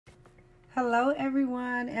Hello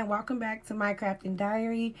everyone, and welcome back to my crafting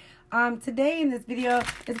diary. Today in this video,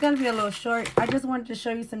 it's going to be a little short. I just wanted to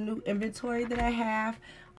show you some new inventory that I have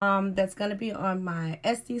that's going to be on my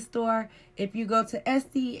Etsy store. If you go to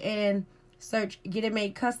Etsy and search Get It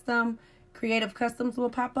Made Custom, Creative Customs will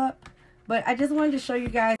pop up. But I just wanted to show you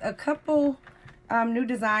guys a couple new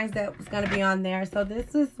designs that was going to be on there. So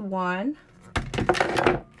this is one.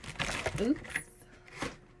 Oops.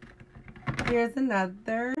 Here's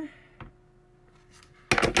another.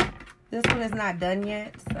 This one is not done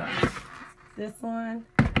yet, so this one.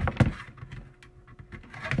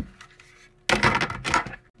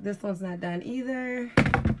 This one's not done either,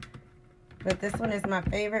 but this one is my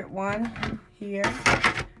favorite one here.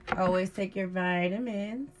 Always take your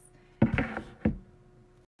vitamins.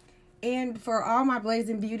 And for all my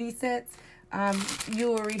Blazing Beauty sets, you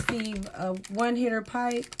will receive a one-hitter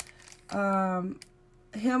pipe,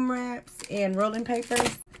 hem wraps, and rolling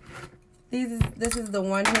papers. This is the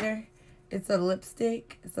one-hitter. It's a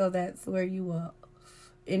lipstick, so that's where you will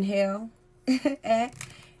inhale at.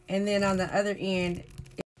 And then on the other end,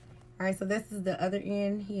 all right, so this is the other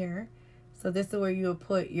end here. So this is where you'll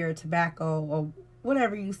put your tobacco or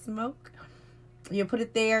whatever you smoke. You'll put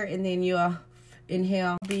it there, and then you'll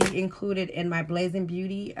inhale. Be included in my Blazing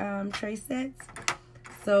Beauty tray sets.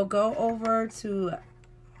 So go over to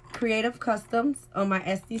Creative Customs on my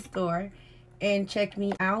Etsy store and check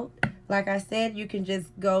me out. Like I said, you can just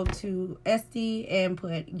go to Etsy and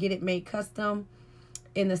put Get It Made Custom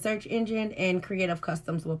in the search engine, and Creative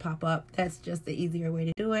Customs will pop up. That's just the easier way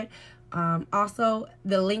to do it. Also,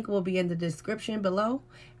 the link will be in the description below.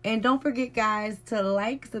 And don't forget, guys, to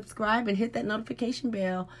like, subscribe, and hit that notification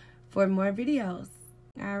bell for more videos.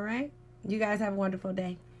 All right? You guys have a wonderful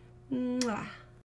day. Mwah.